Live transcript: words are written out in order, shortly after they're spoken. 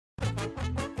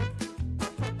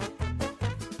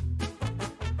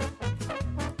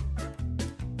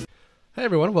Hey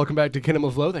everyone, welcome back to Kingdom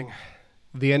of Loathing.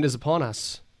 The end is upon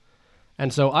us.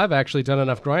 And so I've actually done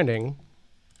enough grinding,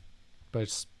 by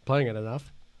just playing it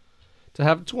enough, to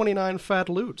have 29 fat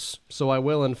loots. So I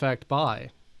will in fact buy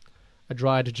a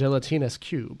dried gelatinous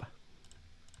cube.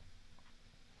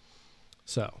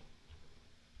 So,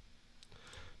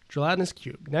 gelatinous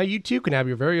cube. Now you too can have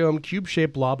your very own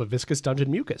cube-shaped blob of viscous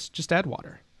dungeon mucus. Just add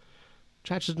water.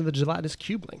 Attach it to the gelatinous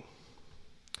cubeling.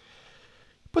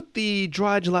 Put the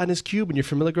dried gelatinous cube in your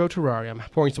familiar grow terrarium.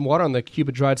 Pouring some water on the cube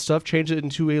of dried stuff, change it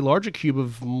into a larger cube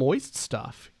of moist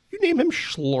stuff. You name him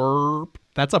Schlurp.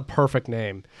 That's a perfect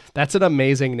name. That's an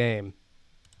amazing name.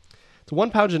 It's a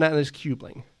 1 pound gelatinous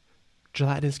cubeling.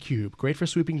 Gelatinous cube, great for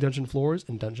sweeping dungeon floors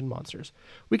and dungeon monsters.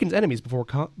 Weakens enemies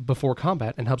before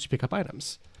combat and helps you pick up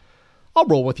items. I'll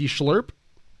roll with you, Schlurp.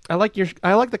 I like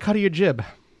the cut of your jib.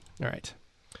 All right.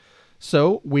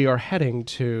 So we are heading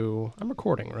to. I'm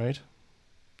recording, right?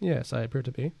 Yes, I appear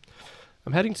to be.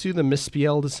 I'm heading to the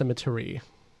misspelled cemetery.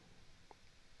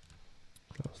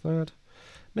 Close that.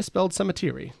 Misspelled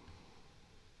cemetery.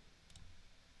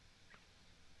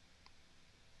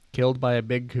 Killed by a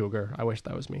big cougar. I wish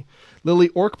that was me. Lily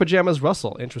Orc Pajamas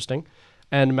Russell. Interesting.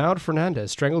 And Maud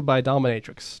Fernandez. Strangled by a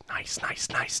dominatrix. Nice, nice,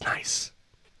 nice, nice.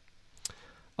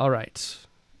 All right.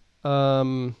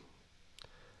 So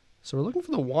we're looking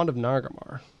for the Wand of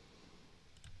Nargamar.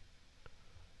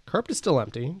 Crypt is still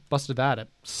empty. Busted that at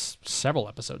several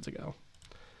episodes ago.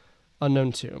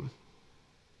 Unknown tomb.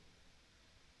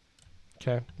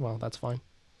 Okay, well, that's fine.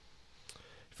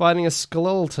 Finding a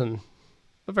skeleton.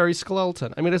 A very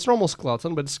skeleton. I mean, it's normal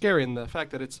skeleton, but it's scary in the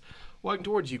fact that it's walking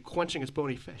towards you, quenching its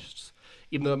bony fists.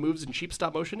 Even though it moves in cheap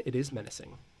stop motion, it is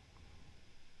menacing.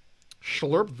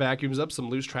 Schlurp vacuums up some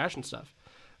loose trash and stuff.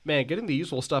 Man, getting the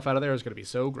useful stuff out of there is going to be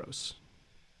so gross.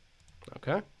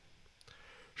 Okay.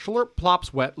 Schlurp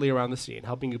plops wetly around the scene,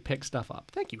 helping you pick stuff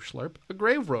up. Thank you, Schlurp. A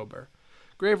grave robber.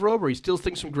 Grave robber, he steals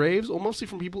things from graves, or mostly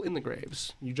from people in the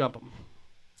graves. You jump him.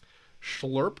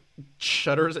 Schlurp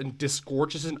shudders and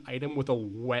disgorges an item with a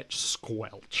wet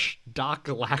squelch. Doc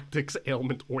Galactic's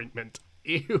ailment ointment.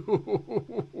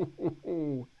 Ew.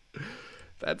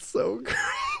 That's so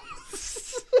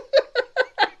gross.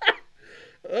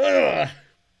 Ugh.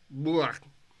 Blah.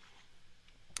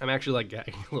 I'm actually like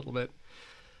gagging a little bit.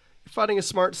 You're fighting a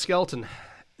smart skeleton.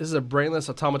 This is a brainless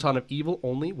automaton of evil,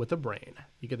 only with a brain.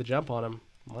 You get the jump on him.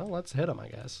 Well, let's hit him, I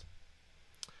guess.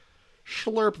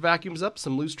 Schlurp vacuums up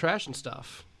some loose trash and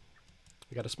stuff.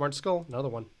 You got a smart skull, another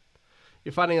one.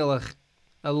 You're fighting a lich.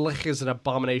 A lich is an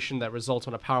abomination that results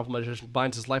when a powerful magician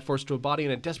binds his life force to a body in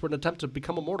a desperate attempt to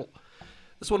become immortal.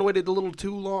 This one waited a little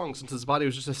too long since his body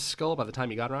was just a skull by the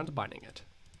time you got around to binding it.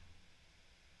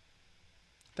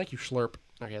 Thank you, Schlurp.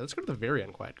 Okay, let's go to the very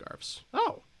unquiet Garfs.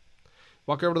 Oh.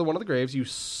 Walk over to one of the graves. You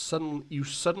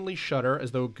suddenly shudder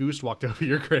as though a goose walked over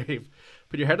your grave.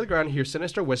 Put your head to the ground and hear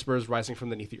sinister whispers rising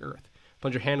from beneath the earth.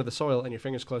 Plunge your hand to the soil and your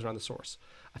fingers close around the source.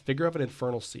 A figure of an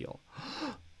infernal seal.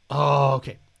 Oh,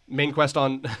 okay. Main quest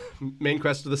to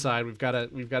the side. We've got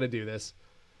to do this.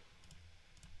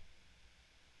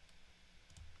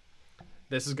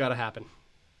 This has got to happen.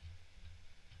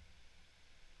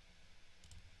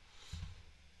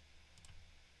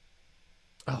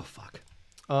 Oh, fuck.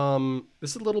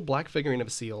 This is a little black figurine of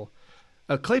a seal.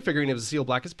 A clay figurine of a seal,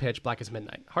 black as pitch, black as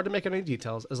midnight. Hard to make out any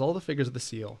details, as all the features of the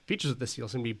seal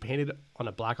seem to be painted on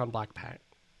a black-on-black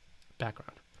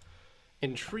background.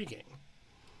 Intriguing.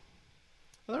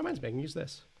 Well, that reminds me, I can use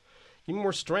this. Give me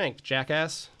more strength,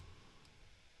 jackass.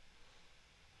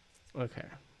 Okay.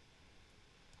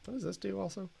 What does this do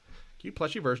also? Cute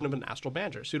plushy version of an astral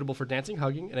banjo, suitable for dancing,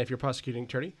 hugging, and if you're prosecuting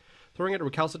attorney, throwing at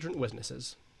recalcitrant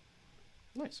witnesses.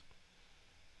 Nice.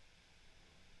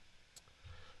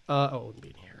 It wouldn't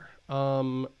be in here.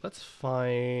 Let's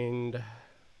find.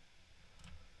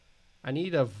 I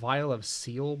need a vial of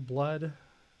seal blood.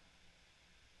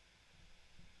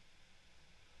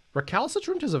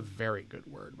 Recalcitrant is a very good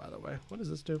word, by the way. What does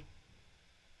this do?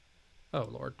 Oh,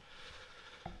 Lord.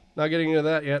 Not getting into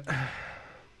that yet.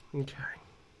 Okay.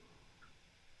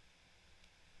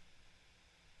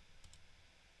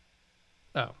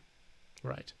 Oh,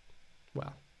 right.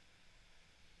 Well.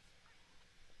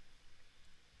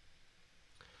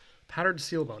 Powdered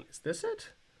seal bone. Is this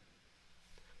it?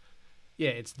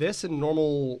 Yeah, it's this and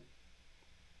normal.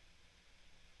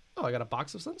 Oh, I got a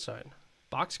box of sunshine.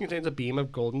 Box contains a beam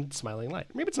of golden smiling light.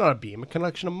 Maybe it's not a beam, a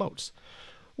collection of motes.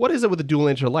 What is it with the dual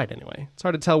nature light anyway? It's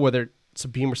hard to tell whether it's a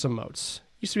beam or some motes.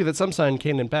 Used to be that sunshine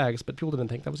came in bags, but people didn't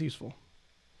think that was useful.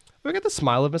 We got the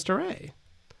smile of Mr. A.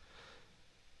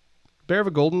 Bear of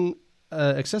a golden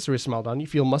accessory smiled on. You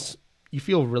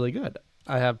feel really good.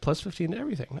 I have plus 15 to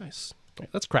everything. Nice. Right,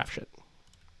 let's craft shit.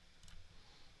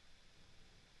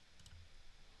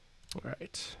 All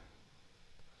right.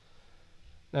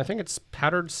 Now, I think it's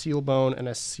powdered seal bone and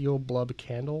a seal blub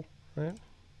candle, right?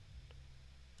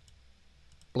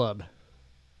 Blub.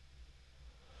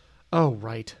 Oh,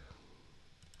 right.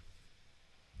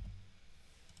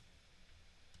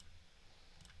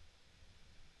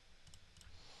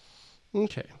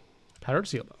 Okay. Powdered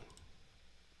seal bone.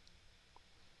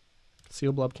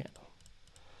 Seal blub candle.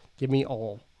 Give me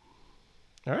all.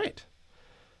 All right.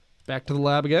 Back to the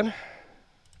lab again.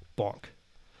 Bonk.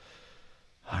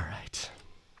 All right.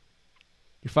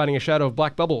 You're fighting a shadow of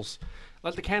black bubbles.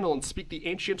 Light the candle and speak the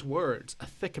ancient words. A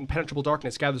thick, impenetrable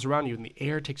darkness gathers around you, and the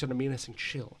air takes on a menacing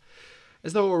chill.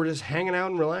 As though it were just hanging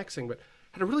out and relaxing, but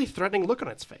had a really threatening look on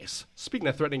its face. Speaking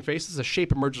of threatening faces, a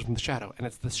shape emerges from the shadow, and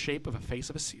it's the shape of a face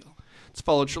of a seal. It's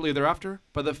followed shortly thereafter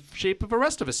by the shape of a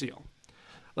rest of a seal.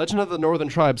 Legend of the Northern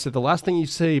Tribes said the last thing you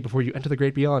say before you enter the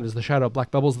great beyond is the shadow of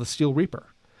black bubbles, the Steel Reaper.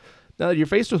 Now that you're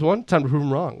faced with one, time to prove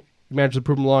him wrong. You managed to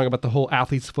prove him wrong about the whole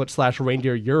athlete's foot /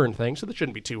 reindeer urine thing, so that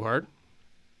shouldn't be too hard.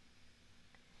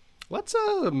 Let's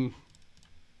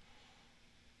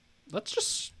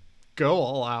just go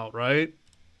all out, right?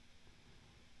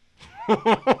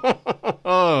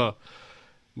 Oh,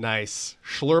 nice.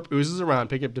 Schlurp oozes around,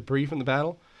 picking up debris from the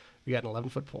battle. We got an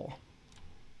 11-foot pole.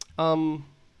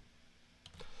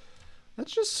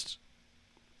 Let's just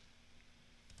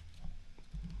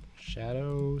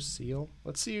shadow seal.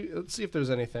 Let's see if there's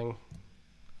anything.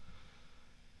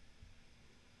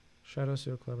 Shadow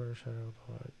seal, clever,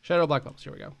 shadow black bubbles.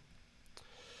 Here we go.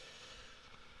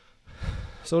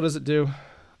 So what does it do?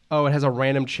 Oh, it has a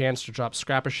random chance to drop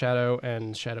scrap of shadow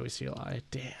and shadowy seal eye.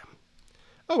 Damn.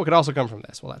 Oh, it could also come from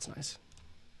this. Well, that's nice.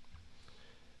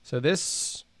 So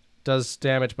this does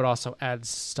damage, but also adds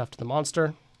stuff to the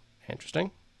monster.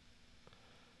 Interesting.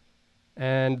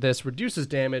 And this reduces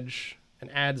damage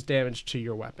and adds damage to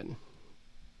your weapon.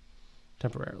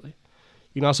 Temporarily.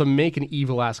 You can also make an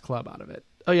evil-ass club out of it.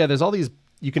 Oh yeah, there's all these...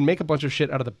 You can make a bunch of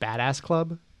shit out of the badass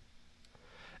club.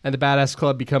 And the badass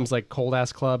club becomes like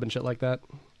cold-ass club and shit like that.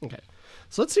 Okay.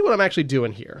 So let's see what I'm actually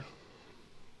doing here.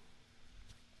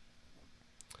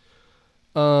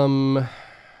 One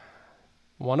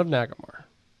of Nagamar.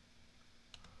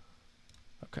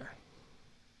 Okay.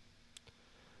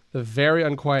 The very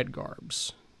unquiet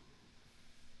garbs.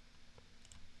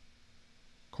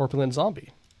 Corpulent zombie.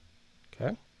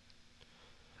 Okay.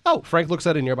 Oh, Frank looks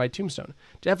at a nearby tombstone.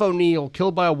 Jeff O'Neill,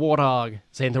 killed by a warthog.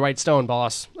 This ain't the right stone,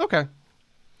 boss. Okay.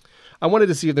 I wanted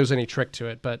to see if there's any trick to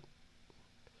it, but...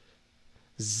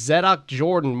 Zedok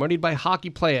Jordan, murdered by hockey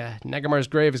player. Nagamar's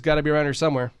grave has got to be around here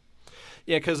somewhere.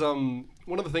 Yeah, because one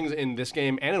of the things in this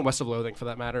game, and in West of Loathing for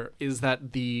that matter, is that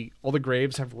all the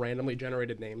graves have randomly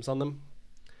generated names on them.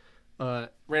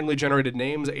 Randomly generated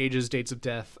names, ages, dates of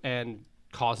death, and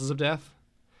causes of death.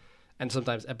 And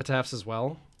sometimes epitaphs as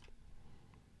well.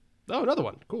 Oh, another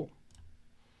one. Cool.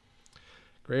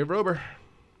 Grave Rober.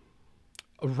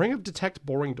 A ring of detect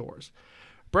boring doors.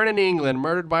 Brennan, England,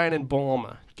 murdered by an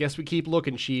embalmer. Guess we keep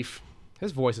looking, Chief.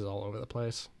 His voice is all over the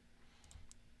place.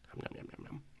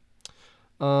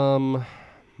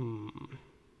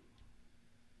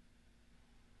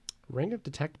 Ring of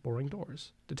detect boring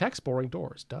doors. Detects boring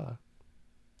doors. Duh.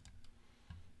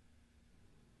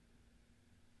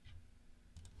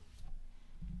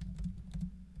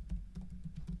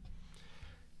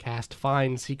 Cast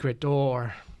find secret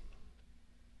door.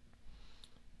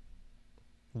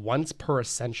 Once per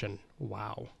ascension.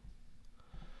 Wow.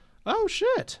 Oh,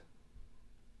 shit.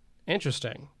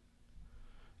 Interesting.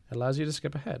 It allows you to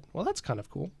skip ahead. Well, that's kind of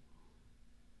cool.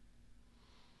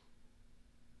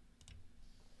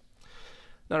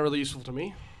 Not really useful to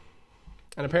me.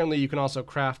 And apparently you can also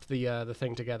craft the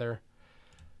thing together.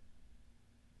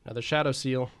 Another shadow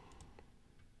seal.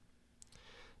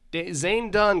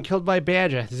 Zane Dunn, killed by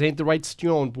Badger. This ain't the right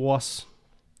stone, boss.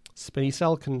 Spinny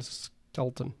skeleton.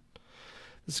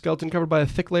 The skeleton covered by a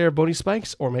thick layer of bony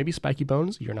spikes, or maybe spiky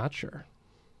bones, you're not sure.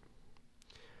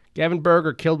 Gavin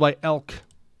Berger, killed by elk.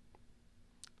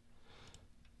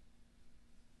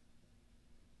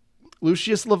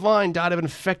 Lucius Levine died of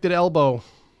infected elbow.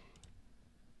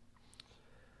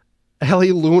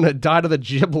 Ellie Luna died of the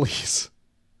Ghiblies.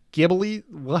 Ghibli?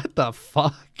 What the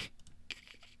fuck?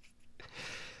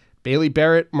 Bailey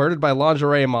Barrett, murdered by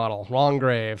lingerie model. Wrong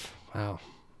grave. Wow.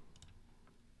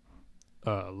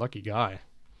 Lucky guy.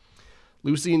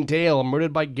 Lucy and Dale,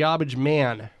 murdered by garbage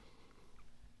man.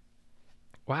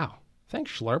 Wow.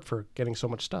 Thanks, Schlurp, for getting so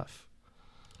much stuff.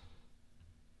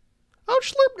 Oh,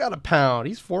 Schlurp got a pound.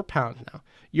 He's 4 pounds now.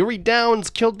 Yuri Downs,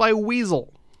 killed by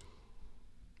weasel.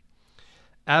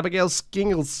 Abigail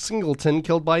Singleton,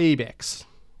 killed by ibex.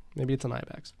 Maybe it's an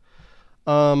ibex.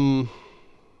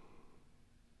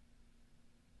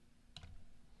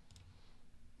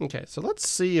 Okay, so let's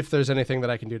see if there's anything that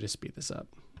I can do to speed this up.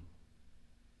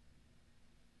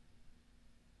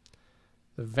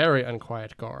 The very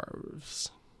unquiet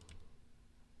Garves.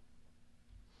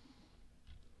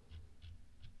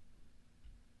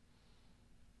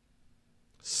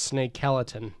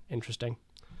 Snakeleton. Interesting.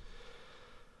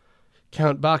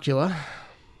 Count Bocula.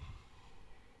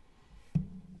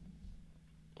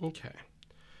 Okay.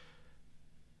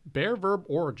 Bear verb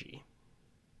orgy.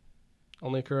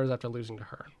 Only occurs after losing to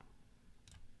her.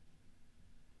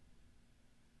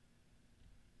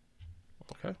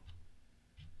 Okay.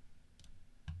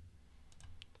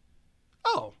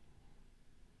 Oh.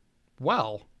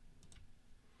 Well.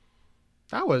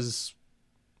 That's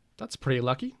pretty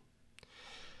lucky.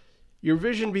 Your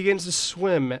vision begins to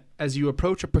swim as you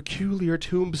approach a peculiar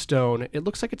tombstone. It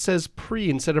looks like it says pre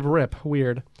instead of rip.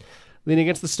 Weird. Leaning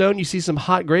against the stone, you see some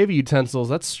hot gravy utensils.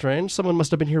 That's strange. Someone must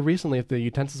have been here recently if the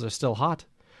utensils are still hot.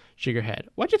 Shake your head.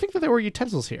 Why'd you think that there were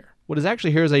utensils here? What is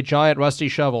actually here is a giant rusty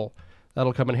shovel.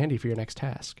 That'll come in handy for your next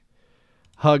task.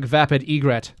 Hug vapid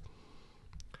egret.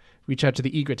 Reach out to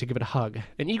the egret to give it a hug.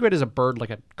 An egret is a bird like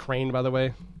a crane, by the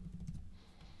way.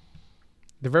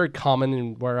 They're very common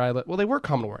in where I live. Well, they were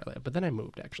common where I live, but then I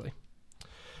moved, actually.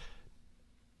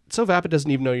 So Vapid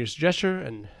doesn't even know your gesture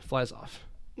and flies off.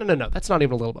 No. That's not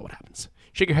even a little bit what happens.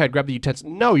 Shake your head, grab the utensil.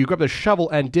 No, you grab the shovel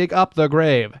and dig up the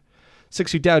grave.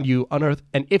 6 feet down, you unearth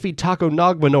an iffy taco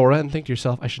nog menorah and think to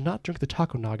yourself, I should not drink the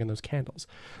taco nog in those candles.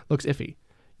 Looks iffy.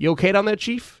 You okay down there,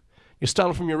 Chief? You're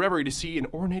startled from your reverie to see an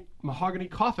ornate mahogany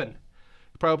coffin.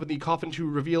 You pry open the coffin to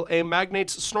reveal a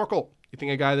magnate's snorkel. You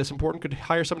think a guy this important could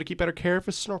hire someone to keep better care of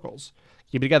his snorkels?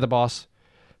 Keep it together, boss.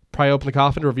 Pry open the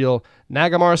coffin to reveal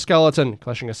Nagamar skeleton,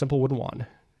 clutching a simple wooden wand.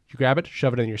 You grab it,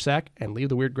 shove it in your sack, and leave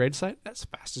the weird grave site as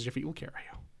fast as your feet will carry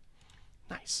you.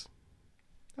 Nice.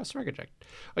 That's a check.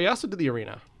 Oh, you also did the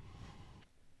arena.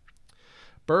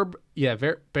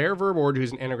 Bear verb orgy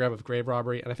is an anagram of grave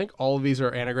robbery, and I think all of these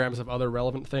are anagrams of other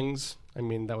relevant things. I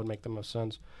mean, that would make the most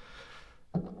sense.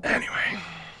 Anyway.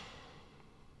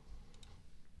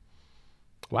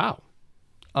 Wow.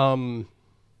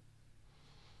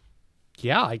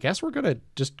 Yeah, I guess we're gonna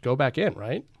just go back in,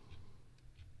 right?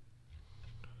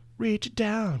 Reach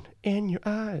down in your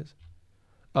eyes.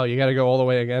 Oh, you gotta go all the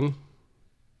way again?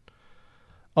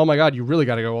 Oh my god, you really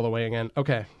gotta go all the way again.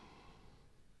 Okay.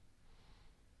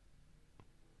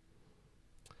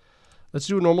 Let's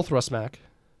do a normal thrust smack.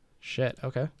 Shit,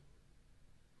 okay.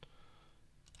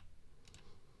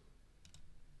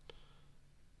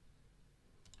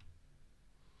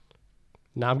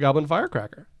 Knobgoblin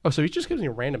Firecracker. Oh, so he's just giving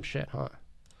you random shit, huh?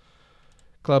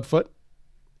 Clubfoot.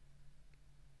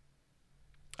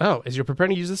 Oh, as you're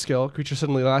preparing to use the skill, creature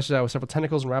suddenly lashes out with several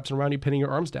tentacles and wraps around you, pinning your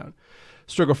arms down.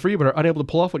 Struggle free, but are unable to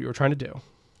pull off what you were trying to do.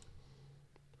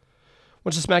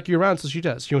 Wants to smack you around, so she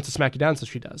does. She wants to smack you down, so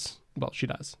she does. Well, she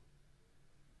does.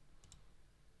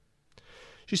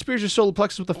 She spears your solar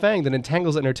plexus with a fang, then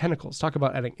entangles it in her tentacles. Talk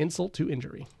about adding insult to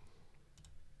injury.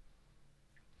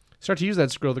 Start to use that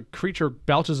scroll. The creature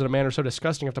belches in a manner so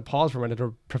disgusting you have to pause for a minute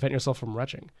to prevent yourself from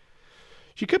retching.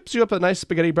 She cooks you up a nice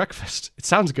spaghetti breakfast. It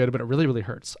sounds good, but it really, really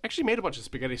hurts. I actually made a bunch of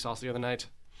spaghetti sauce the other night.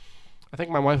 I think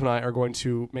my wife and I are going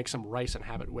to make some rice and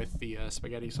have it with the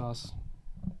spaghetti sauce.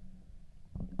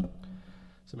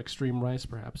 Some extreme rice,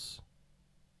 perhaps.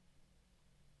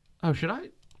 Oh, should I?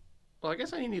 Well, I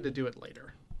guess I need to do it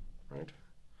later, right?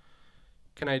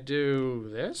 Can I do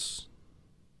this?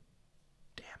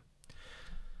 Damn.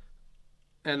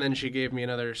 And then she gave me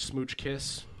another smooch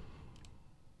kiss.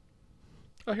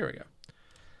 Oh, here we go.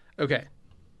 Okay.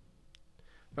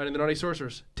 Finding the naughty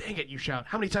sorcerers. Dang it, you shout.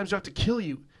 How many times do I have to kill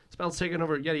you? Spells taken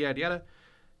over, yada, yada, yada.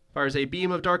 Fires a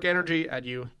beam of dark energy at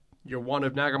you. Your wand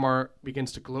of Nagamar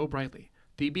begins to glow brightly.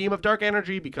 The beam of dark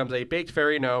energy becomes a baked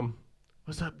fairy gnome.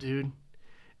 What's up, dude?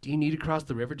 Do you need to cross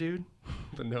the river, dude?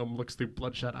 The gnome looks through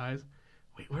bloodshot eyes.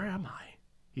 Wait, where am I?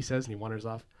 He says, and he wanders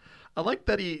off. I like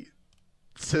that he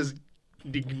says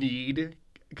need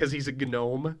because he's a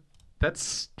gnome.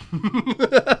 That's...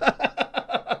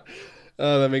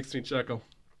 Oh, that makes me chuckle.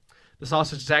 The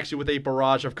sausage attacks you with a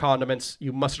barrage of condiments.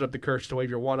 You mustered up the courage to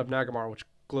wave your wand of Nagamar, which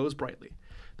glows brightly.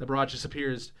 The barrage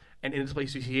disappears, and in its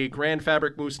place you see a grand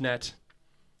fabric moose net.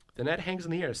 The net hangs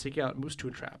in the air, seeking out moose to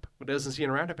entrap. When it doesn't see it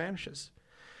around, it vanishes.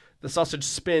 The sausage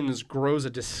spins, grows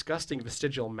a disgusting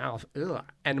vestigial mouth,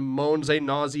 and moans a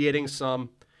nauseating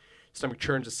sum. Stomach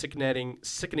churns as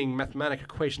sickening mathematic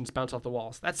equations bounce off the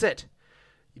walls. That's it.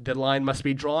 The line must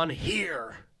be drawn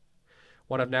here.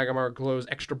 One of Nagamar glows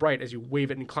extra bright as you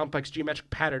wave it in complex geometric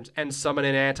patterns and summon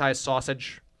an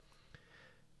anti-sausage.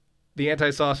 The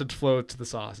anti-sausage floats to the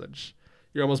sausage.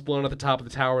 You're almost blown at the top of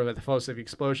the tower by the force of the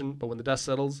explosion, but when the dust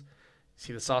settles,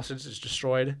 See, the sausage is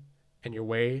destroyed, and your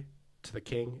way to the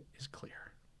king is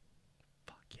clear.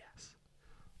 Fuck yes.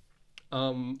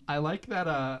 I like that.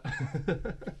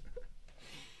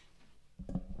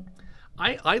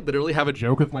 I literally have a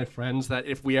joke with my friends that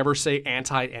if we ever say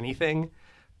anti anything,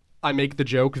 I make the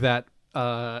joke that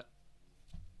the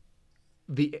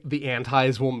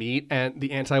antis will meet, and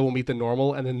the anti will meet the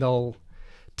normal, and then they'll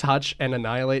touch and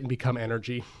annihilate and become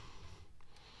energy.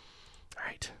 All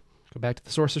right, go back to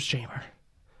the Sorcerer's Chamber.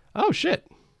 Oh shit.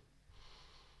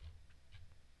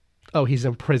 Oh, he's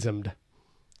imprisoned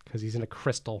because he's in a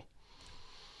crystal.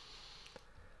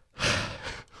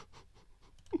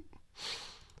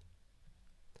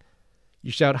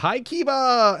 You shout, "Hi,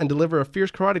 Kiba!" and deliver a fierce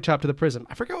karate chop to the prism.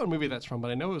 I forget what movie that's from,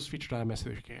 but I know it was featured on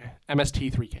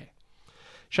MST3K.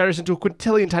 Shatters into a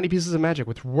quintillion tiny pieces of magic,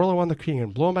 with whirl on the king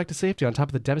and blow him back to safety on top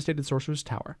of the devastated sorcerer's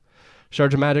tower.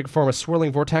 Shards of magic form a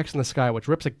swirling vortex in the sky, which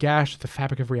rips a gash through the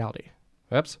fabric of reality.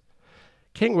 Oops.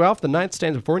 King Ralph the Ninth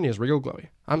stands before me as regal glowy.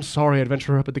 "I'm sorry,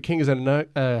 adventurer, but the king is in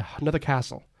another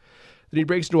castle." Then he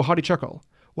breaks into a hearty chuckle.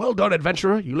 "Well done,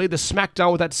 adventurer. You laid the smack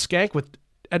down with that skank with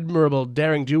admirable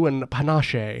daring do and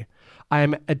panache. I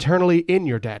am eternally in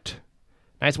your debt."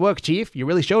 "Nice work, Chief. You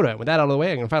really showed her. With that out of the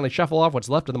way, I can finally shuffle off what's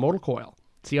left of the mortal coil.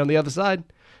 See you on the other side."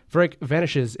 Frank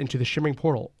vanishes into the shimmering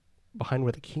portal behind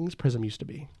where the king's prism used to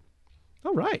be.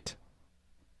 All right.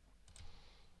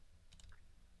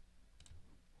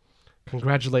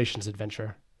 Congratulations,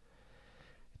 adventurer.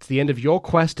 It's the end of your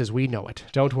quest as we know it.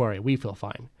 Don't worry, we feel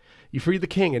fine. You freed the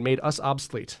king and made us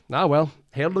obsolete. Ah well,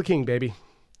 hail to the king, baby.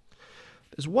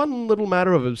 There's one little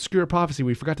matter of obscure prophecy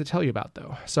we forgot to tell you about,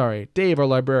 though. Sorry, Dave, our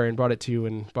librarian, brought it to you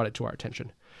and brought it to our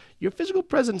attention. Your physical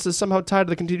presence is somehow tied to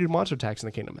the continued monster attacks in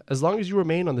the kingdom. As long as you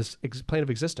remain on this plane of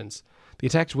existence, the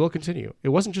attacks will continue. It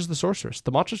wasn't just the sorceress.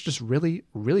 The monsters just really,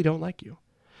 really don't like you.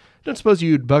 Don't suppose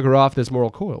you'd bugger off this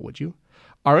moral coil, would you?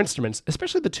 Our instruments,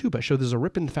 especially the tuba, show there's a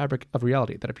rip in the fabric of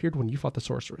reality that appeared when you fought the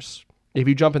sorceress. If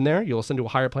you jump in there, you'll ascend to a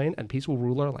higher plane, and peace will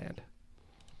rule our land.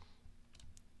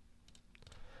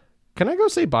 Can I go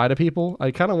say bye to people?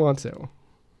 I kind of want to.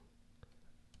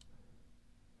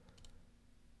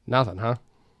 Nothing, huh?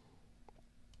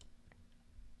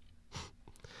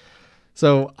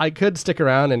 So I could stick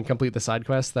around and complete the side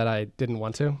quest that I didn't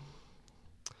want to.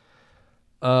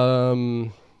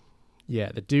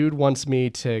 Yeah, the dude wants me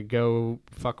to go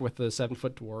fuck with the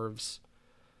 7-foot dwarves.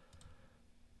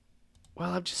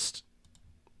 Well, I'm just...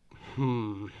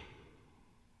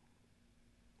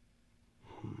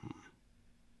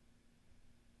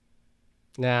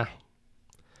 Nah.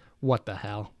 What the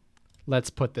hell? Let's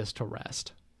put this to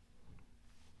rest.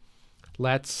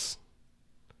 Let's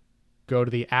go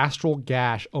to the astral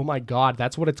gash. Oh my god,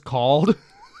 that's what it's called?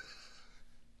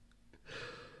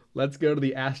 Let's go to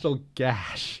the astral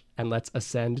gash and let's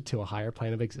ascend to a higher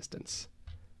plane of existence.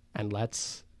 And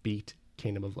let's beat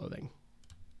Kingdom of Loathing.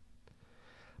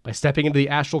 By stepping into the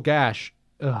astral gash,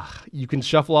 you can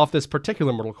shuffle off this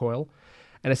particular mortal coil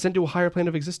and ascend to a higher plane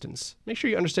of existence. Make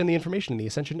sure you understand the information in the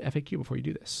Ascension FAQ before you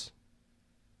do this.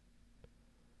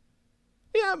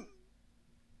 Yeah.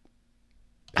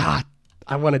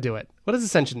 I want to do it. What is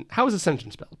Ascension? How is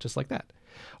Ascension spelled? Just like that.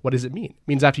 What does it mean? It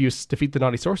means after you defeat the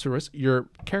naughty sorceress, your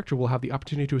character will have the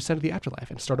opportunity to ascend to the afterlife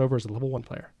and start over as a level 1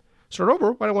 player. Start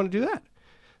over? Why do I want to do that?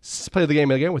 Play the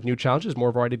game again with new challenges,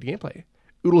 more variety to gameplay.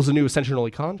 Oodles a new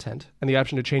Ascension-only content, and the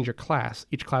option to change your class.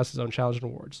 Each class has its own challenge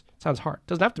and rewards. Sounds hard.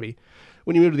 Doesn't have to be.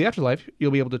 When you move to the afterlife,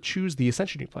 you'll be able to choose the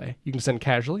Ascension you play. You can ascend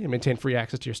casually and maintain free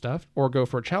access to your stuff, or go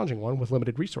for a challenging one with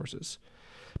limited resources.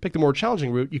 Pick the more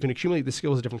challenging route, you can accumulate the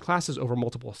skills of different classes over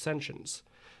multiple ascensions.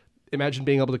 Imagine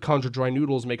being able to conjure dry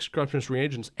noodles, make scrumptious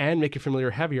reagents, and make your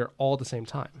familiar heavier all at the same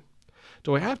time.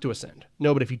 Do I have to ascend?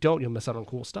 No, but if you don't, you'll miss out on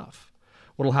cool stuff.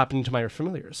 What will happen to my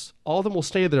familiars? All of them will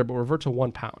stay there, but revert to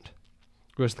 1 pound.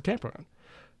 Goes to the campground.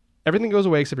 Everything goes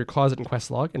away except your closet and quest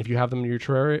log, and if you have them in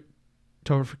your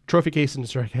trophy case and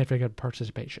certificate of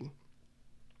participation.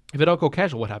 If I don't go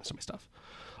casual, what happens to my stuff?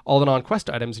 All the non-quest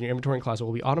items in your inventory and closet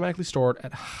will be automatically stored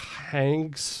at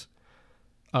Hank's...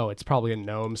 Oh, it's probably a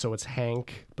gnome, so it's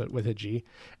Hank, but with a G.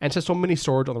 Ancestral mini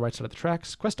storage on the right side of the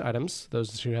tracks. Quest items,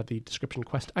 those who have the description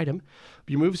quest item,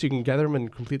 you move so you can gather them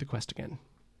and complete the quest again.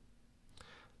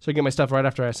 So you get my stuff right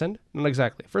after I ascend? Not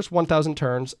exactly. First 1,000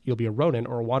 turns, you'll be a Ronin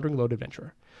or a wandering load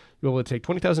adventurer. You'll be able to take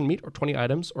 20,000 meat or 20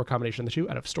 items, or a combination of the two,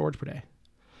 out of storage per day.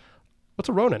 What's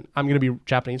a Ronin? I'm going to be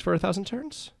Japanese for 1,000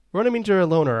 turns? Ronin means you're a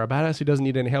loner, a badass who doesn't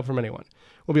need any help from anyone.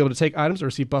 We'll be able to take items or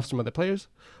receive buffs from other players,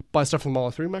 buy stuff from the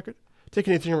Mall 3 market, take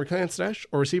anything from your clan stash,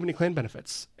 or receive any clan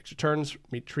benefits, extra turns,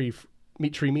 meat tree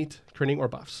meat, training, or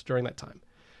buffs during that time.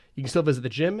 You can still visit the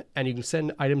gym, and you can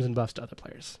send items and buffs to other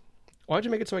players. Why'd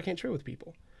you make it so I can't trade with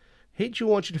people? Hate you,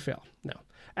 want you to fail. No.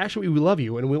 Actually, we love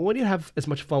you, and we want you to have as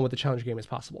much fun with the challenge game as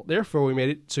possible. Therefore, we made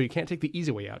it so you can't take the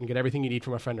easy way out and get everything you need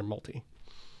from a friend or multi.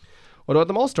 What about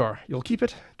the mall store? You'll keep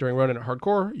it. During Ronin at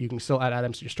Hardcore, you can still add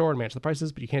items to your store and manage the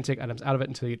prices, but you can't take items out of it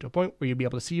until you get to a point where you'll be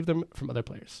able to receive them from other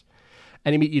players.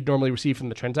 Any meat you'd normally receive from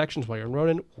the transactions while you're in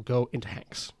Ronin will go into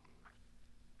Hanks.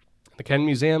 The Ken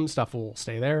Museum stuff will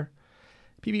stay there.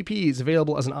 PvP is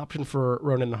available as an option for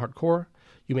Ronin and Hardcore.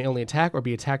 You may only attack or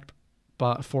be attacked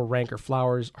for rank or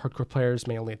flowers. Hardcore players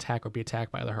may only attack or be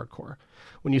attacked by other Hardcore.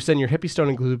 When you send your Hippie Stone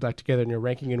and glue back together, and your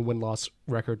ranking and win-loss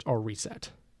records are reset.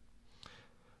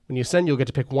 When you ascend, you'll get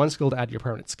to pick one skill to add to your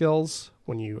permanent skills.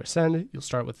 When you ascend, you'll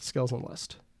start with the skills on the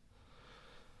list.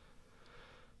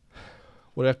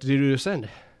 What do I have to do to ascend?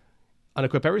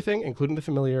 Unequip everything, including the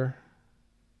familiar.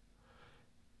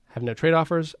 Have no trade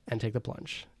offers, and take the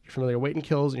plunge. Your familiar weight and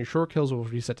kills and your short kills will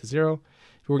reset to 0.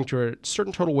 If you're working to a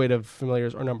certain total weight of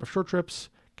familiars or number of short trips,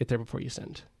 get there before you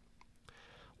ascend.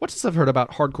 What's this I've heard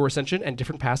about hardcore ascension and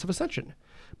different paths of ascension?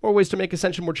 More ways to make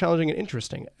ascension more challenging and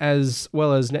interesting, as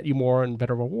well as net you more and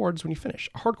better rewards when you finish.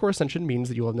 A hardcore ascension means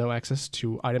that you will have no access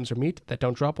to items or meat that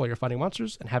don't drop while you're fighting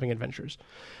monsters and having adventures.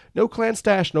 No clan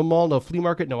stash, no mall, no flea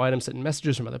market, no items sent in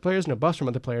messages from other players, no buffs from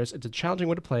other players. It's a challenging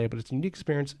way to play, but it's a unique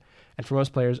experience, and for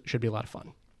most players, it should be a lot of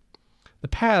fun. The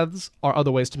paths are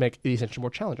other ways to make the ascension more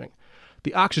challenging.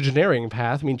 The oxygenarian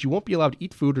path means you won't be allowed to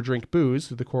eat food or drink booze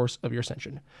through the course of your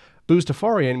ascension.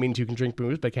 Booztafarian means you can drink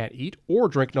booze but can't eat or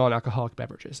drink non-alcoholic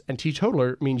beverages. And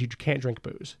teetotaler means you can't drink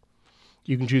booze.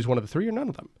 You can choose one of the three or none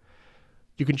of them.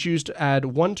 You can choose to add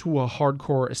one to a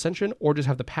hardcore ascension or just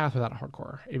have the path without a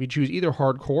hardcore. If you choose either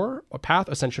hardcore, or path,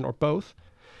 ascension, or both,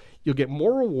 you'll get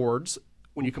more rewards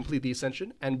when you complete the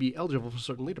ascension and be eligible for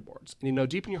certain leaderboards. And you know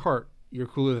deep in your heart, you're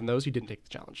cooler than those who didn't take the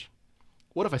challenge.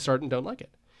 What if I start and don't like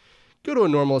it? Go to a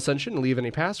normal ascension and leave any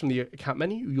pass from the account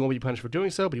menu. You won't be punished for doing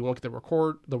so, but you won't get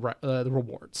the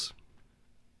rewards.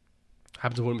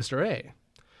 Happens with Mr. A.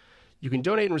 You can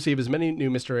donate and receive as many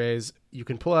new Mr. A's. You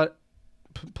can pull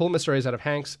Mr. A's out of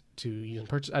Hanks to use and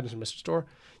purchase items from Mr. Store.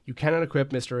 You cannot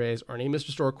equip Mr. A's or any Mr.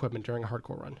 Store equipment during a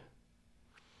hardcore run.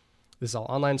 This is all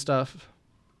online stuff.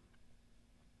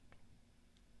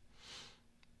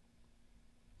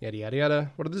 Yada, yada,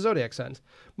 yada. What are the zodiac signs?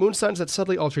 Moon signs that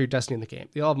subtly alter your destiny in the game.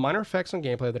 They all have minor effects on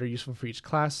gameplay that are useful for each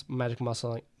class, magic,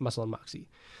 muscle, and moxie.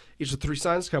 Each of the 3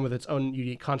 signs come with its own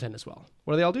unique content as well.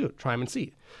 What do they all do? Try them and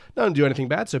see. None of them do anything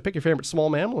bad, so pick your favorite small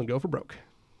mammal and go for broke.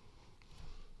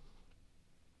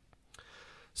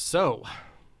 So,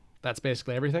 that's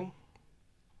basically everything.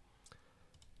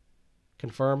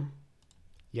 Confirm.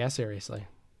 Yeah, seriously.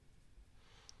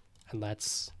 And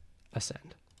let's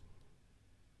ascend.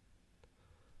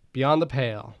 Beyond the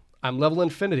Pale. I'm level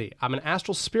infinity. I'm an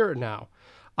astral spirit now.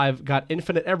 I've got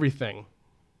infinite everything.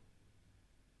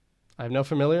 I have no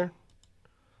familiar.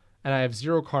 And I have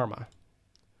 0 karma.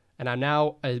 And I'm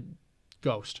now a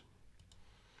ghost.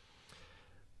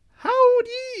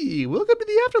 Howdy! Welcome to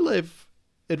the afterlife,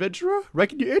 adventurer.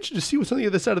 Reckon you're itching to see what's on the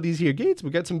other side of these here gates.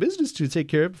 We've got some business to take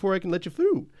care of before I can let you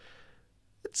through.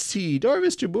 Let's see.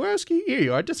 Mr. Borowski. Here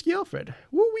you are, Dusky Alfred.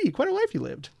 Woo-wee, quite a life you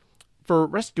lived. For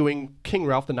rescuing King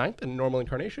Ralph IX in a normal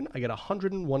incarnation, I get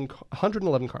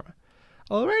 111 karma.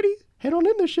 Alrighty, head on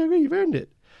in there, sugar. You've earned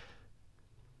it.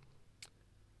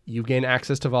 You gain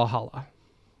access to Valhalla.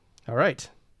 All right.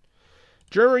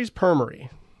 Germany's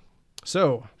Permery.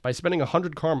 So, by spending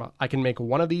 100 karma, I can make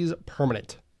one of these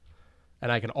permanent.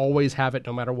 And I can always have it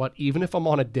no matter what, even if I'm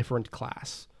on a different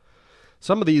class.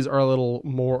 Some of these are a little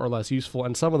more or less useful,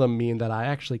 and some of them mean that I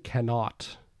actually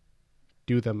cannot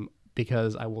do them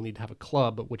because I will need to have a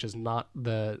club, which is not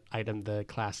the item the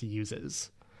class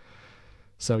uses.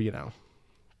 So, you know.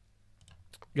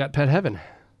 Got Pet Heaven.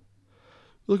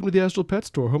 Welcome to the Astral Pet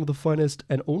Store, home of the finest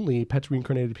and only pets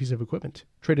reincarnated piece of equipment.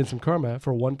 Trade in some karma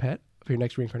for 1 pet for your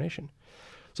next reincarnation.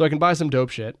 So I can buy some dope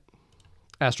shit.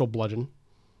 Astral Bludgeon.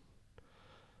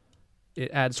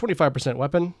 It adds 25%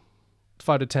 weapon,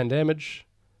 5 to 10 damage,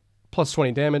 plus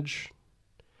 20 damage,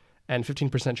 and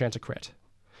 15% chance of crit.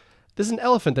 This is an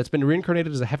elephant that's been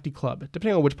reincarnated as a hefty club.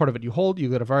 Depending on which part of it you hold, you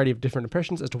get a variety of different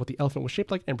impressions as to what the elephant was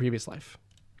shaped like in previous life.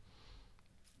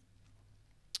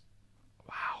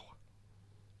 Wow.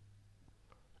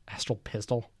 Astral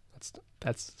Pistol.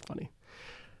 That's funny.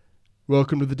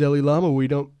 Welcome to the Dalai Lama,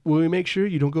 where we make sure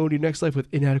you don't go into your next life with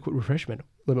inadequate refreshment.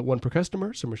 Limit 1 per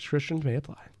customer. Some restrictions may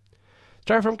apply.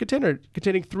 Styrofoam container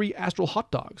containing 3 astral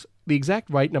hot dogs. The exact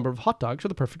right number of hot dogs for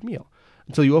the perfect meal.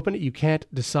 Until you open it, you can't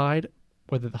decide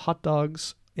whether the hot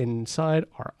dogs inside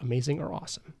are amazing or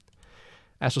awesome.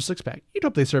 Astral Six-Pack. You'd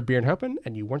hope they serve beer and Hopin,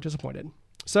 and you weren't disappointed.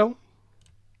 So,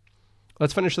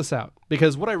 let's finish this out.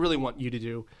 Because what I really want you to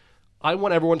do I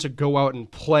want everyone to go out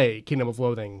and play Kingdom of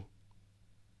Loathing.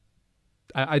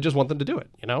 I just want them to do it,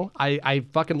 you know? I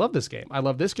fucking love this game. I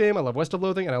love this game, I love West of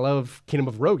Loathing, and I love Kingdom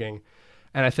of Roguing.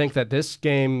 And I think that this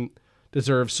game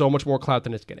deserves so much more clout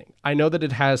than it's getting. I know that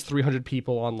it has 300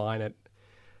 people online at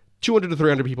 200 to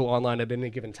 300 people online at any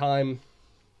given time,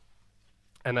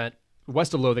 and that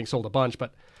West of Loathing sold a bunch,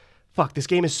 but fuck, this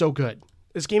game is so good.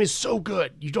 This game is so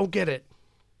good. You don't get it.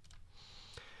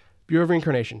 Bureau of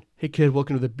Reincarnation. Hey kid,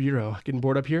 welcome to the Bureau. Getting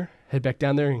bored up here? Head back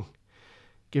down there and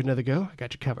give it another go. I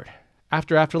got you covered.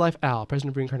 Afterlife, Al,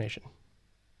 President of Reincarnation.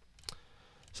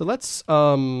 So let's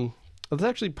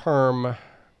actually perm.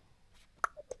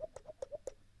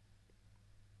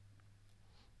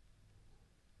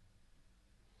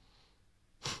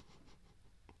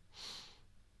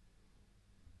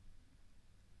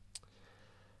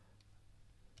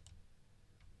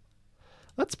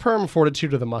 Let's perm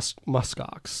Fortitude to the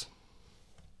Muskox.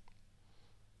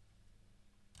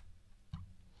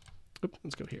 Oop,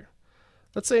 let's go here.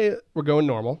 Let's say we're going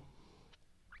normal.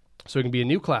 So it can be a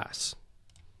new class.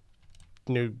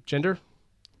 New gender.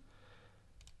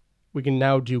 We can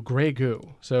now do Grey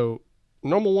Goo. So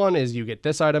normal one is you get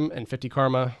this item and 50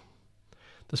 karma.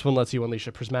 This one lets you unleash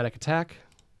a prismatic attack.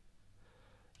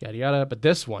 Yada yada. But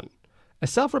this one, a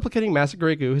self-replicating massive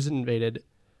Grey Goo has invaded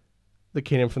the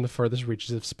kingdom from the furthest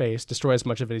reaches of space. Destroy as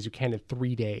much of it as you can in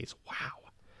 3 days.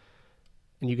 Wow.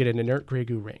 And you get an inert Grey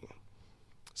Goo ring.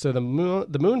 So the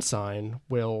moon sign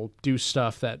will do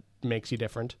stuff that makes you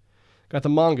different. Got the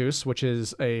Mongoose, which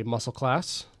is a muscle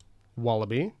class.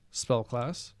 Wallaby, spell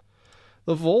class.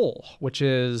 The Vole, which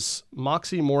is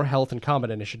Moxie, more health, and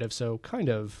combat initiative, so kind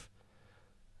of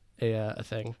a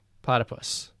thing.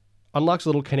 Platypus. Unlocks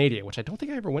Little Canadian, which I don't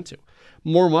think I ever went to.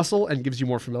 More muscle and gives you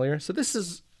more familiar. So this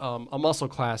is a muscle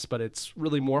class, but it's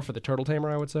really more for the turtle tamer,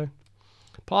 I would say.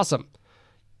 Possum.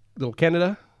 Little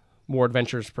Canada. More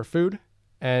adventures per food.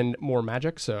 And more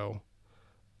magic, so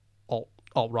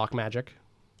alt rock magic.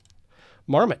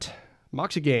 Marmot.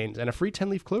 Moxie gains and a free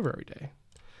 10-leaf clover every day.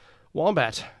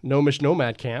 Wombat. Gnomish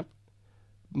nomad camp.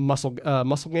 Muscle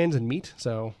gains and meat,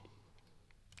 so...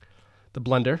 The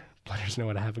Blender. Blenders know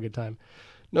how to have a good time.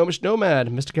 Gnomish nomad,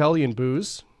 mysticality and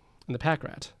booze. And the pack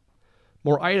rat.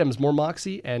 More items, more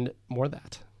moxie, and more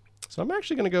that. So I'm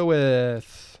actually going to go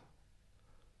with...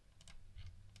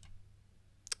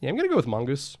 Yeah, I'm going to go with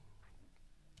Mongoose.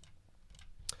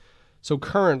 So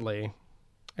currently,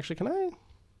 actually, can I?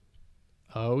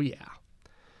 Oh, yeah.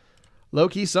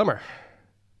 Low-key summer.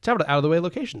 Tap to out-of-the-way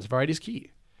locations. Variety's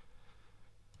key.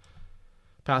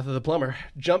 Path of the Plumber.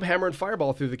 Jump, hammer, and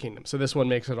fireball through the kingdom. So this one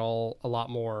makes it all a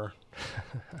lot more...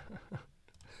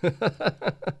 So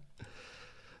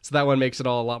that one makes it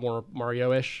all a lot more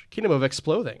Mario-ish. Kingdom of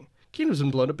Exploding. Kingdom's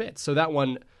been blown to bits. So that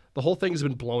one, the whole thing's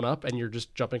been blown up, and you're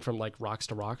just jumping from, like, rocks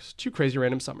to rocks. 2 crazy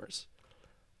random summers.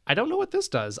 I don't know what this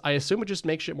does. I assume it just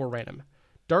makes shit more random.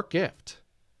 Dark Gift.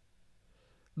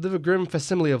 Live a grim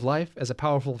facsimile of life as a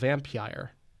powerful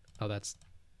vampire. Oh, that's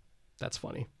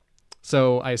funny.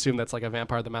 So I assume that's like a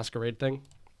Vampire the Masquerade thing.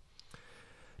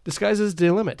 Disguises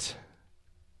delimit.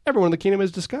 Everyone in the kingdom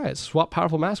is disguised. Swap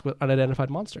powerful masks with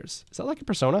unidentified monsters. Is that like a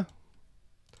Persona?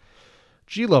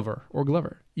 G-Lover or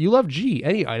Glover. You love G.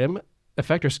 Any item,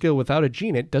 effect, or skill without a G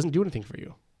in it doesn't do anything for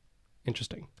you.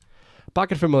 Interesting.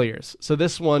 Pocket Familiars. So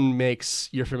this one makes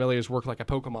your familiars work like a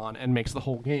Pokemon and makes the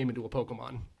whole game into a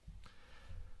Pokemon.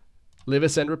 Live,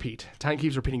 Ascend, Repeat. Time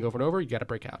keeps repeating over and over. You got to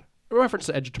break out. A reference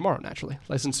to Edge of Tomorrow, naturally.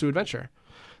 License to Adventure.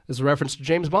 This is a reference to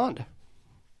James Bond.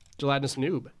 Gelatinous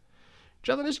Noob.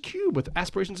 Gelatinous Cube with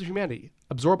Aspirations of Humanity.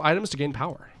 Absorb items to gain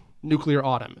power. Nuclear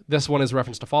Autumn. This one is a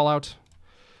reference to Fallout.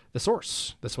 The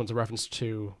Source. This one's a reference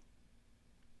to,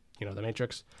 The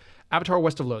Matrix. Avatar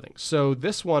West of Loathing. So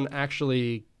this one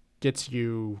actually gets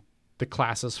you the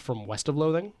classes from West of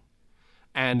Loathing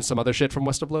and some other shit from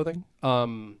West of Loathing.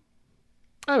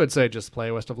 I would say just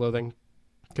play West of Loathing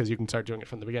because you can start doing it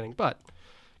from the beginning. But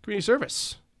community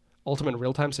service, ultimate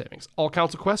real-time savings. All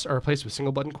council quests are replaced with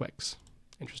single-button quicks.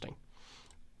 Interesting.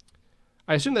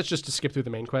 I assume that's just to skip through the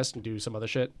main quest and do some other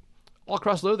shit. All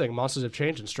across Loathing, monsters have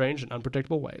changed in strange and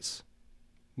unpredictable ways.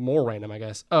 More random, I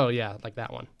guess. Oh, yeah, like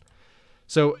that one.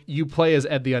 So you play as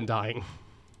Ed the Undying.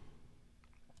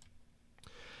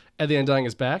 Ed the Undying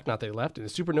is back, not that he left, and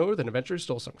is supernova that adventurers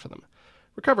stole something from them.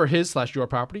 Recover his/your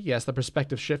property. Yes, the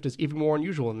perspective shift is even more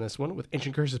unusual in this one, with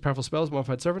ancient curses, powerful spells,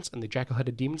 modified servants, and the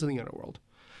jackal-headed demons in the underworld.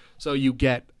 So you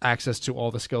get access to all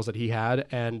the skills that he had,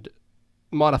 and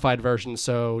modified versions,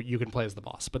 so you can play as the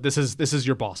boss. But this is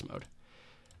your boss mode.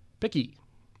 Picky.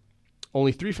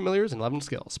 Only 3 familiars and 11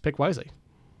 skills. Pick wisely.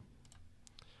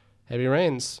 Heavy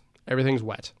rains. Everything's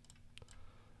wet.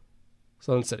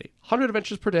 Southern City. 100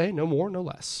 adventures per day, no more, no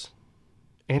less.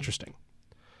 Interesting.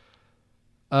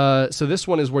 So this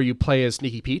one is where you play as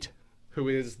Sneaky Pete, who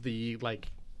is the,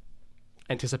 like,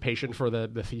 anticipation for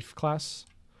the thief class.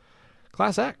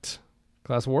 Class Act.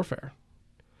 Class Warfare.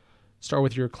 Start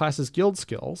with your class's guild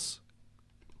skills.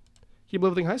 Keep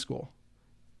Loathing High School.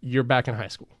 You're back in high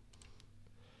school.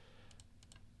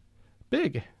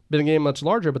 Big. Been a game much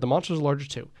larger, but the monsters are larger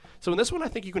too. So in this one, I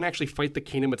think you can actually fight the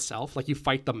kingdom itself. Like, you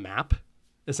fight the map,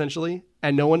 essentially,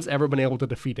 and no one's ever been able to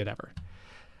defeat it ever.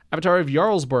 Avatar of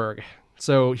Jarlsberg.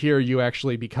 So here you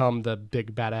actually become the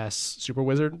big badass super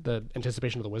wizard, the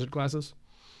anticipation of the wizard classes.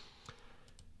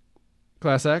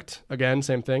 Class Act, again,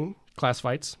 same thing. Class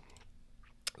fights.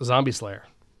 Zombie Slayer.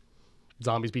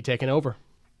 Zombies be taken over.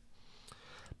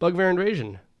 Bugbear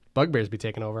Invasion. Bugbears be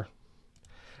taken over.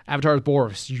 Avatar's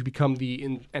Boris. You become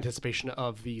the anticipation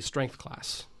of the strength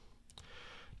class.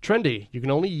 Trendy. You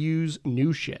can only use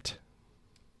new shit.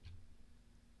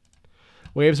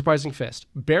 Way of Surprising Fist.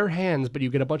 Bare hands, but you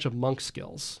get a bunch of monk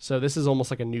skills. So this is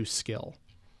almost like a new skill.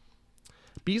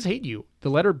 Bees hate you. The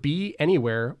letter B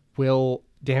anywhere will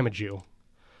damage you.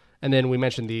 And then we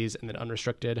mentioned these, and then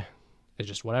unrestricted is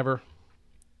just whatever.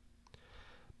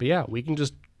 But yeah, we can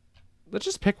just, let's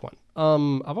just pick one.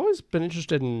 I've always been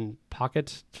interested in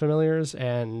Pocket Familiars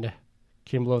and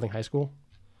Kingdom of Loathing High School.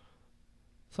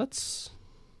 So let's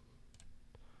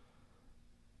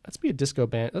be a disco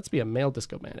band. Let's be a male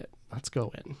disco bandit. Let's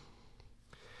go in.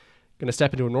 Gonna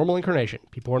step into a normal incarnation.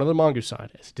 Be born on the mongoose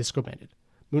side as a disco bandit.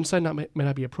 Moonside may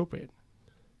not be appropriate.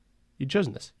 You've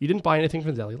chosen this. You didn't buy anything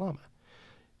from the Dalai Lama.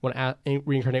 Want to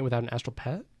reincarnate without an astral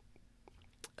pet?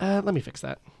 Let me fix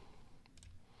that.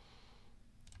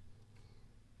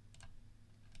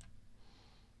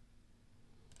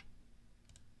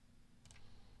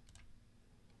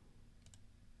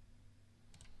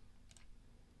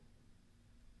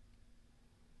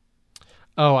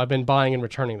 Oh, I've been buying and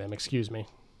returning them. Excuse me.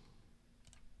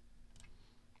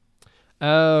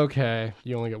 Okay.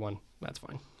 You only get one. That's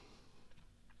fine.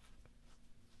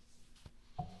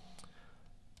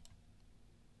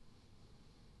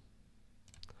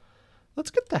 Let's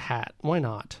get the hat. Why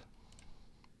not?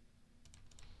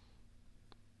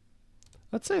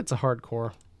 Let's say it's a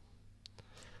hardcore.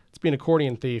 Let's be an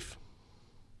accordion thief.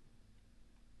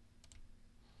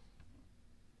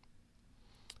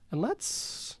 And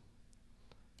let's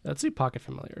see Pocket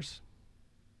Familiars.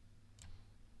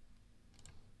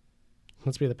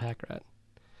 Let's be the pack rat.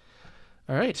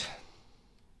 All right.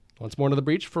 Once more to the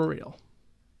breach for real.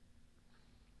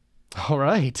 All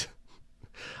right.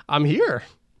 I'm here.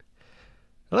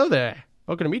 Hello there.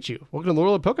 Welcome to meet you. Welcome to the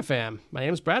world of PokeFam. My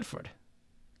name's Bradford.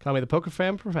 Call me the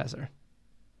PokeFam Professor.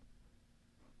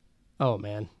 Oh,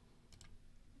 man.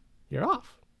 You're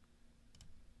off.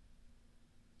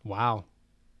 Wow.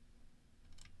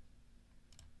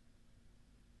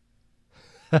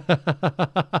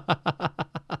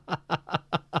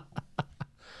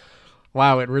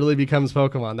 Wow, it really becomes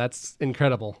Pokemon. That's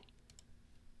incredible.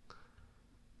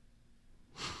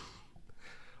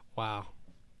 Wow.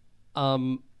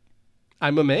 I'm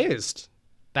amazed.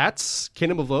 That's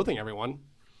Kingdom of Loathing, everyone.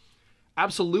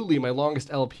 Absolutely my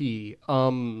longest LP.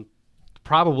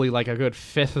 Probably like a good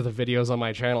fifth of the videos on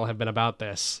my channel have been about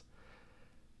this.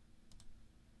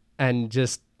 And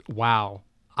just, wow.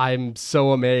 I'm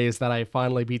so amazed that I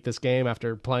finally beat this game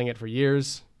after playing it for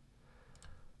years.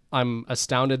 I'm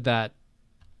astounded that...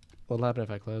 What'll happen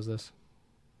if I close this?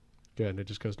 Good, it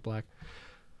just goes to black.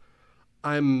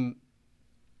 I'm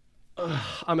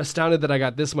astounded that I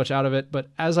got this much out of it, but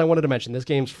as I wanted to mention, this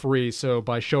game's free, so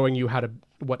by showing you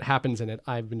what happens in it,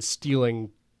 I've been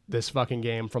stealing this fucking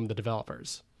game from the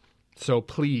developers. So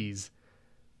please,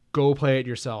 go play it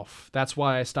yourself. That's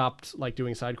why I stopped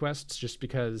doing side quests, just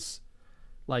because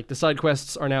the side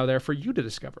quests are now there for you to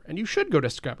discover, and you should go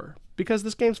discover, because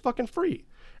this game's fucking free.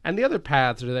 And the other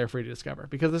paths are there for you to discover,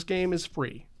 because this game is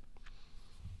free.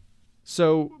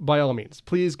 So, by all means,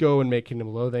 please go and make Kingdom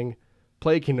of Loathing.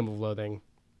 Play Kingdom of Loathing.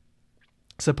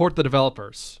 Support the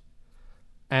developers.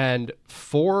 And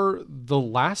for the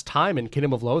last time in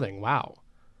Kingdom of Loathing, wow.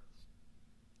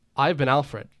 I've been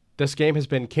Alfred. This game has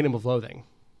been Kingdom of Loathing.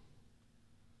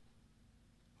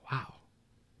 Wow.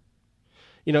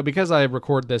 You know, because I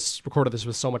recorded this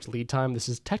with so much lead time, this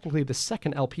is technically the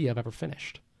second LP I've ever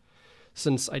finished.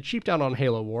 Since I cheaped out on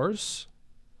Halo Wars,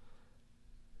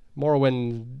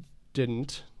 Morrowind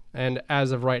didn't, and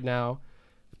as of right now,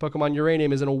 Pokemon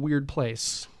Uranium is in a weird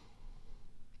place.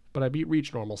 But I beat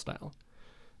Reach normal style.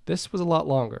 This was a lot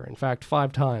longer. In fact,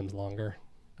 5 times longer,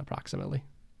 approximately.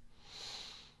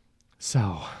 So,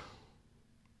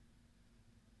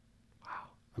 wow,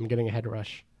 I'm getting a head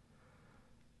rush.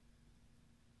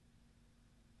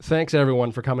 Thanks,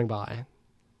 everyone, for coming by.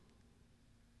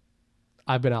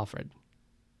 I've been Alfred.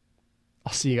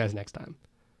 I'll see you guys next time.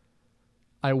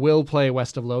 I will play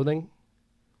West of Loathing.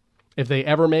 If they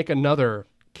ever make another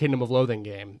Kingdom of Loathing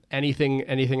game,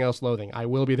 anything else Loathing, I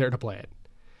will be there to play it.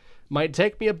 Might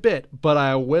take me a bit, but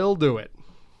I will do it.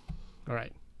 All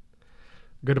right.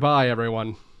 Goodbye,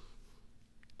 everyone.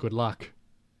 Good luck.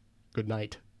 Good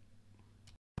night.